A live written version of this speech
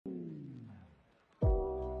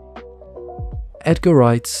Edgar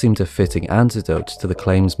Wright seemed a fitting antidote to the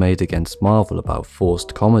claims made against Marvel about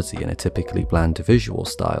forced comedy in a typically bland visual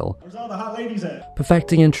style,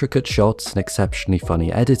 perfecting intricate shots and exceptionally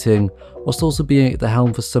funny editing, whilst also being at the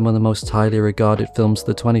helm for some of the most highly regarded films of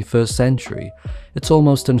the 21st century. It's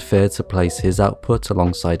almost unfair to place his output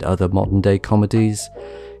alongside other modern-day comedies.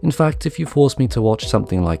 In fact, if you forced me to watch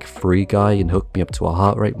something like Free Guy and hooked me up to a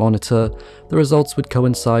heart rate monitor, the results would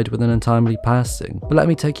coincide with an untimely passing. But let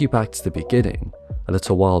me take you back to the beginning, a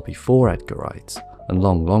little while before Edgar Wright, and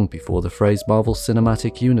long before the phrase Marvel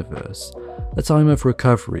Cinematic Universe, a time of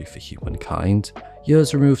recovery for humankind.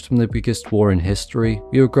 Years removed from the biggest war in history,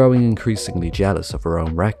 we were growing increasingly jealous of our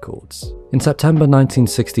own records. In September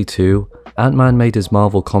 1962, Ant-Man made his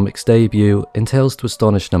Marvel Comics debut in Tales to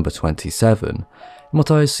Astonish number 27, in what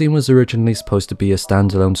I assume was originally supposed to be a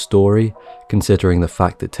standalone story. Considering the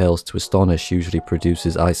fact that Tales to Astonish usually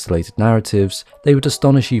produces isolated narratives, they would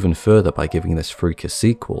astonish even further by giving this freak a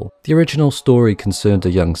sequel. The original story concerned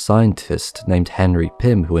a young scientist named Henry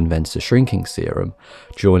Pym who invents a shrinking serum,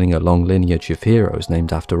 joining a long lineage of heroes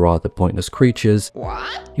named after rather pointless creatures.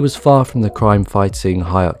 What? He was far from the crime-fighting,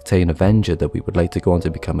 high-octane Avenger that we would later go on to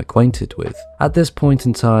become acquainted with. At this point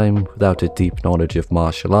in time, without a deep knowledge of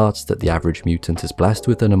martial arts that the average mutant is blessed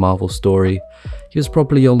with in a Marvel story, he was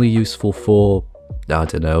probably only useful for, I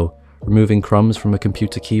don't know, removing crumbs from a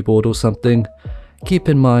computer keyboard or something. Keep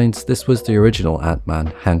in mind, this was the original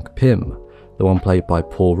Ant-Man, Hank Pym, the one played by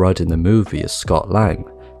Paul Rudd in the movie as Scott Lang,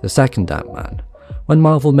 the second Ant-Man. When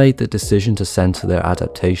Marvel made the decision to center their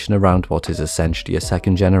adaptation around what is essentially a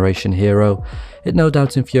second-generation hero, it no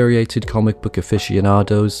doubt infuriated comic book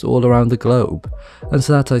aficionados all around the globe, and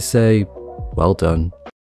to that I say, well done.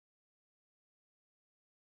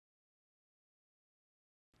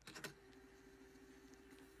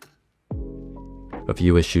 A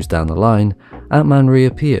few issues down the line, Ant-Man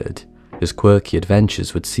reappeared. His quirky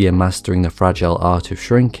adventures would see him mastering the fragile art of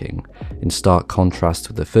shrinking, in stark contrast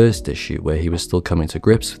with the first issue where he was still coming to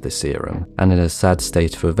grips with the serum, and in a sad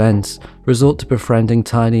state of events, resort to befriending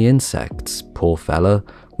tiny insects, poor fella,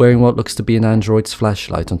 wearing what looks to be an android's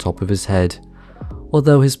flashlight on top of his head.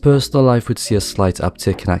 Although his personal life would see a slight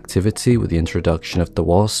uptick in activity with the introduction of the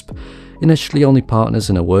Wasp, initially only partners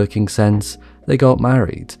in a working sense, they got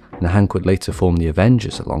married, and Hank would later form the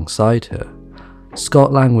Avengers alongside her.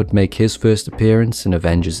 Scott Lang would make his first appearance in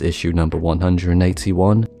Avengers issue number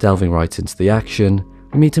 181, delving right into the action.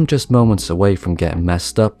 We meet him just moments away from getting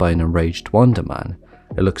messed up by an enraged Wonder Man.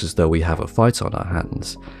 It looks as though we have a fight on our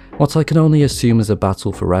hands. What I can only assume is a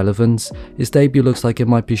battle for relevance, his debut looks like it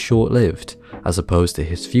might be short-lived, as opposed to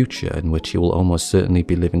his future in which he will almost certainly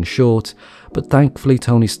be living short, but thankfully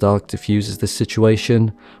Tony Stark diffuses this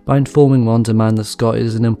situation by informing Wonder Man that Scott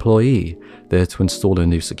is an employee, there to install a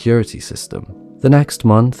new security system. The next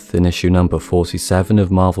month, in issue number 47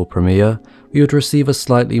 of Marvel Premiere, we would receive a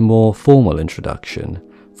slightly more formal introduction,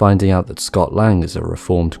 finding out that Scott Lang is a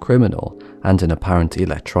reformed criminal and an apparent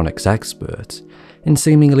electronics expert. In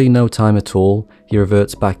seemingly no time at all, he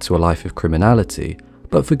reverts back to a life of criminality,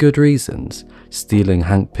 but for good reasons, stealing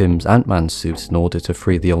Hank Pym's Ant-Man suit in order to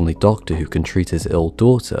free the only doctor who can treat his ill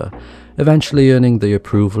daughter, eventually earning the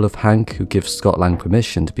approval of Hank, who gives Scott Lang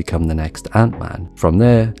permission to become the next Ant-Man. From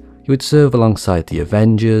there, he would serve alongside the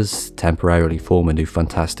Avengers, temporarily form a new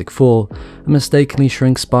Fantastic Four, and mistakenly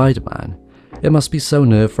shrink Spider-Man. It must be so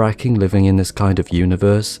nerve-wracking living in this kind of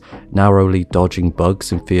universe, narrowly dodging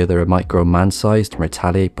bugs in fear that it might grow man-sized and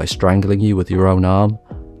retaliate by strangling you with your own arm.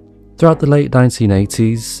 Throughout the late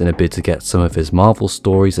 1980s, in a bid to get some of his Marvel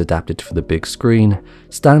stories adapted for the big screen,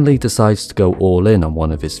 Stan Lee decides to go all in on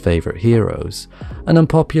one of his favourite heroes, an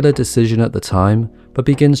unpopular decision at the time, but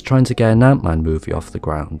begins trying to get an Ant-Man movie off the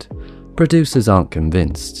ground. Producers aren't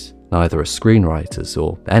convinced, neither are screenwriters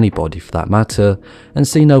or anybody for that matter, and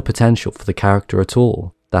see no potential for the character at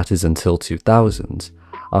all. That is until 2000.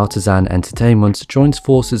 Artisan Entertainment joins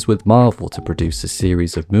forces with Marvel to produce a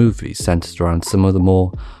series of movies centered around some of the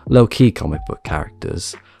more low-key comic book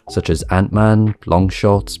characters, such as Ant-Man,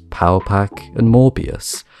 Longshot, Power Pack, and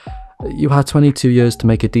Morbius. You had 22 years to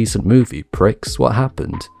make a decent movie, pricks, what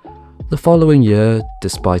happened? The following year,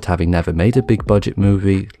 despite having never made a big budget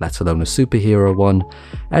movie, let alone a superhero one,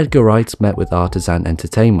 Edgar Wright met with Artisan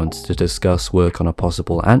Entertainment to discuss work on a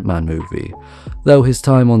possible Ant-Man movie, though his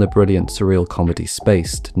time on the brilliant surreal comedy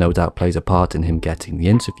Spaced no doubt played a part in him getting the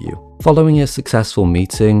interview. Following a successful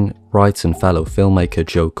meeting, Wright and fellow filmmaker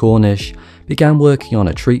Joe Cornish began working on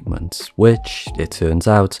a treatment, which, it turns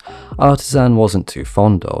out, Artisan wasn't too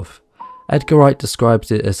fond of. Edgar Wright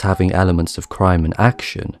described it as having elements of crime and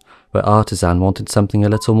action, but Artisan wanted something a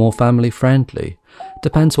little more family-friendly,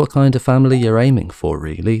 Depends what kind of family you're aiming for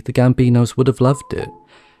really, the Gambinos would have loved it.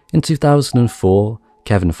 In 2004,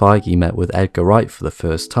 Kevin Feige met with Edgar Wright for the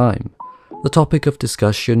first time. The topic of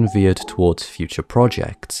discussion veered towards future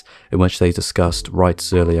projects, in which they discussed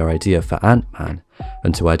Wright's earlier idea for Ant-Man,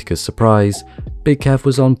 and to Edgar's surprise, Big Kev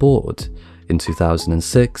was on board. In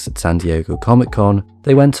 2006, at San Diego Comic-Con,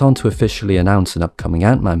 they went on to officially announce an upcoming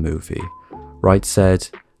Ant-Man movie. Wright said,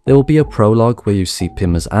 "There will be a prologue where you see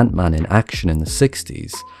Pym as Ant-Man in action in the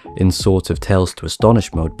 60s, in sort of Tales to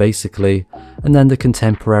Astonish mode basically, and then the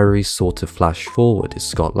contemporary sort of flash forward is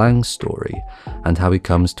Scott Lang's story, and how he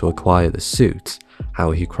comes to acquire the suit,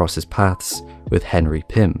 how he crosses paths with Henry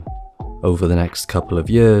Pym." Over the next couple of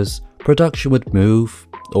years, production would move,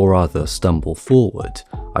 or rather stumble forward,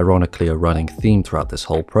 ironically a running theme throughout this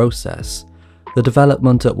whole process. The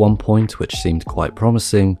development at one point, which seemed quite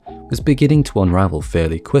promising, was beginning to unravel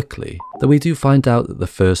fairly quickly, though we do find out that the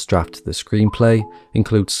first draft of the screenplay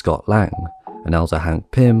includes Scott Lang, an elder Hank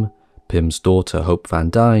Pym, Pym's daughter Hope Van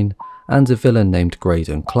Dyne, and a villain named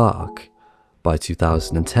Graydon Clark. By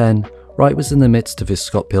 2010, Wright was in the midst of his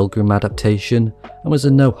Scott Pilgrim adaptation and was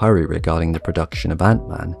in no hurry regarding the production of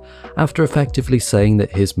Ant-Man, after effectively saying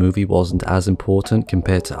that his movie wasn't as important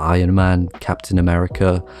compared to Iron Man, Captain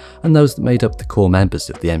America, and those that made up the core members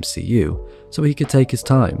of the MCU, so he could take his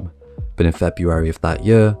time. But in February of that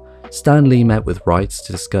year, Stan Lee met with Wright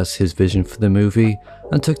to discuss his vision for the movie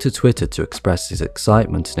and took to Twitter to express his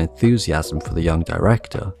excitement and enthusiasm for the young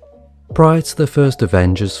director. Prior to the first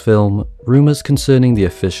Avengers film, rumours concerning the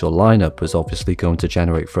official lineup was obviously going to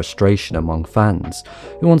generate frustration among fans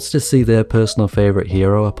who wants to see their personal favourite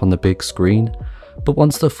hero up on the big screen. But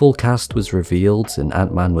once the full cast was revealed and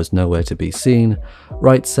Ant-Man was nowhere to be seen,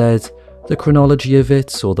 Wright said, "The chronology of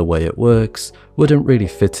it, or the way it works, wouldn't really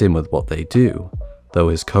fit in with what they do." Though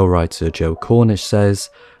his co-writer Joe Cornish says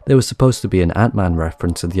there was supposed to be an Ant-Man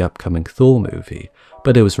reference in the upcoming Thor movie,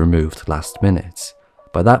 but it was removed last minute.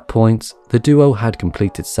 By that point, the duo had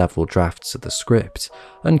completed several drafts of the script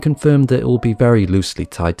and confirmed that it will be very loosely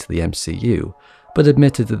tied to the MCU, but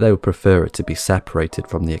admitted that they would prefer it to be separated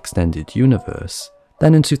from the extended universe.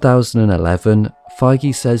 Then in 2011,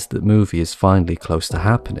 Feige says that the movie is finally close to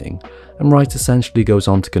happening, and Wright essentially goes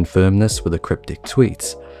on to confirm this with a cryptic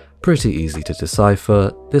tweet. "Pretty easy to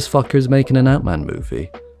decipher, this fucker's making an Ant-Man movie."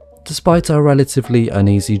 Despite our relatively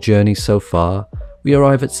uneasy journey so far, we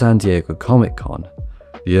arrive at San Diego Comic-Con.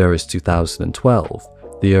 The year is 2012,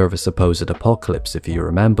 the year of a supposed apocalypse if you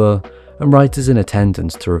remember, and Wright is in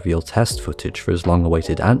attendance to reveal test footage for his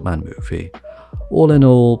long-awaited Ant-Man movie. All in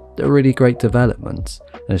all, a really great development,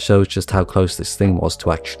 and it shows just how close this thing was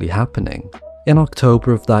to actually happening. In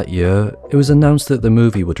October of that year, it was announced that the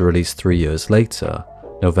movie would release 3 years later,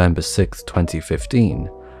 November 6,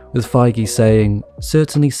 2015, with Feige saying,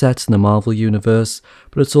 "Certainly set in the Marvel universe,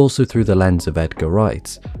 but it's also through the lens of Edgar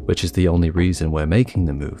Wright, which is the only reason we're making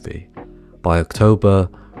the movie." By October,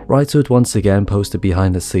 Wright would once again post a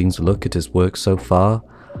behind-the-scenes look at his work so far.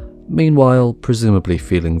 Meanwhile, presumably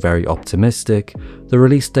feeling very optimistic, the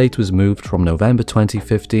release date was moved from November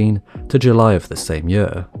 2015 to July of the same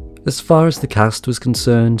year. As far as the cast was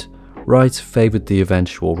concerned, Wright favoured the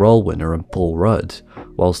eventual role winner in Paul Rudd,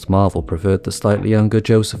 whilst Marvel preferred the slightly younger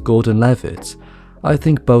Joseph Gordon-Levitt. I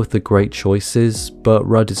think both are great choices, but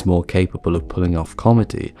Rudd is more capable of pulling off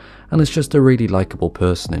comedy, and is just a really likeable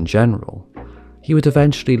person in general. He would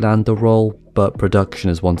eventually land the role, but production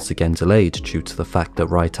is once again delayed due to the fact that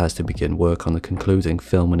Wright has to begin work on the concluding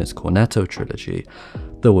film in his Cornetto trilogy,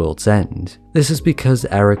 The World's End. This is because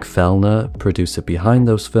Eric Fellner, producer behind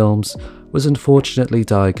those films, was unfortunately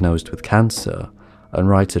diagnosed with cancer, and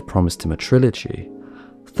Wright had promised him a trilogy.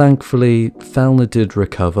 Thankfully, Fellner did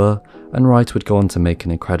recover, and Wright would go on to make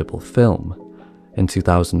an incredible film. In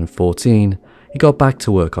 2014, he got back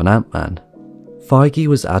to work on Ant-Man. Feige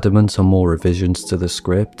was adamant on more revisions to the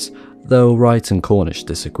script, though Wright and Cornish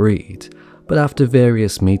disagreed, but after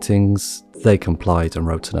various meetings, they complied and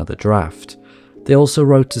wrote another draft. They also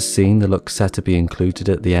wrote a scene that looks set to be included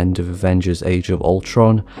at the end of Avengers Age of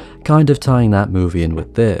Ultron, kind of tying that movie in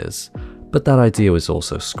with theirs, but that idea was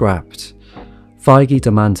also scrapped. Feige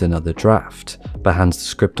demands another draft, but hands the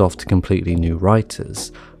script off to completely new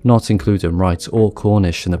writers, not including Wright or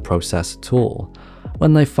Cornish in the process at all.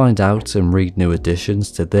 When they find out and read new additions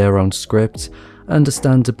to their own script,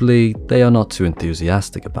 understandably, they are not too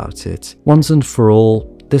enthusiastic about it. Once and for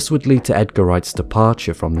all, this would lead to Edgar Wright's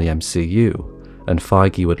departure from the MCU, and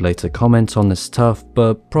Feige would later comment on this tough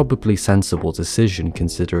but probably sensible decision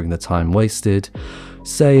considering the time wasted,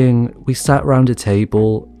 saying, "We sat round a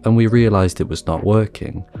table and we realised it was not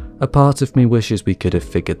working. A part of me wishes we could have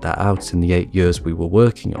figured that out in the 8 years we were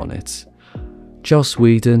working on it." Joss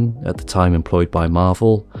Whedon, at the time employed by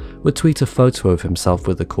Marvel, would tweet a photo of himself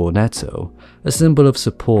with a cornetto, a symbol of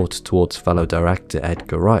support towards fellow director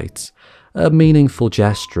Edgar Wright, a meaningful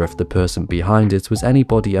gesture if the person behind it was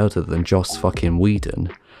anybody other than Joss fucking Whedon.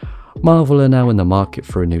 Marvel are now in the market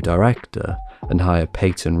for a new director, and hire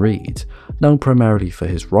Peyton Reed, known primarily for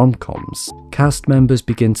his rom-coms. Cast members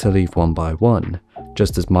begin to leave one by one,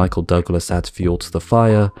 just as Michael Douglas adds fuel to the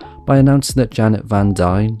fire by announcing that Janet Van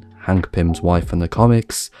Dyne, Hank Pym's wife in the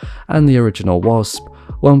comics, and the original Wasp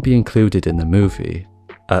won't be included in the movie.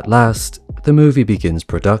 At last, the movie begins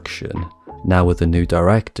production. Now with a new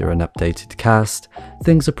director and updated cast,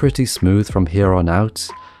 things are pretty smooth from here on out.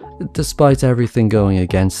 Despite everything going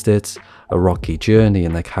against it, a rocky journey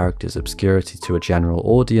and the character's obscurity to a general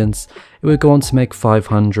audience, it would go on to make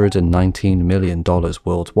 $519 million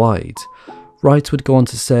worldwide. Wright would go on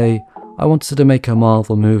to say, "I wanted to make a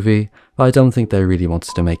Marvel movie, but I don't think they really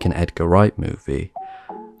wanted to make an Edgar Wright movie.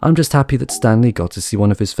 I'm just happy that Stan Lee got to see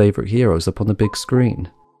one of his favourite heroes up on the big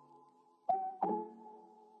screen."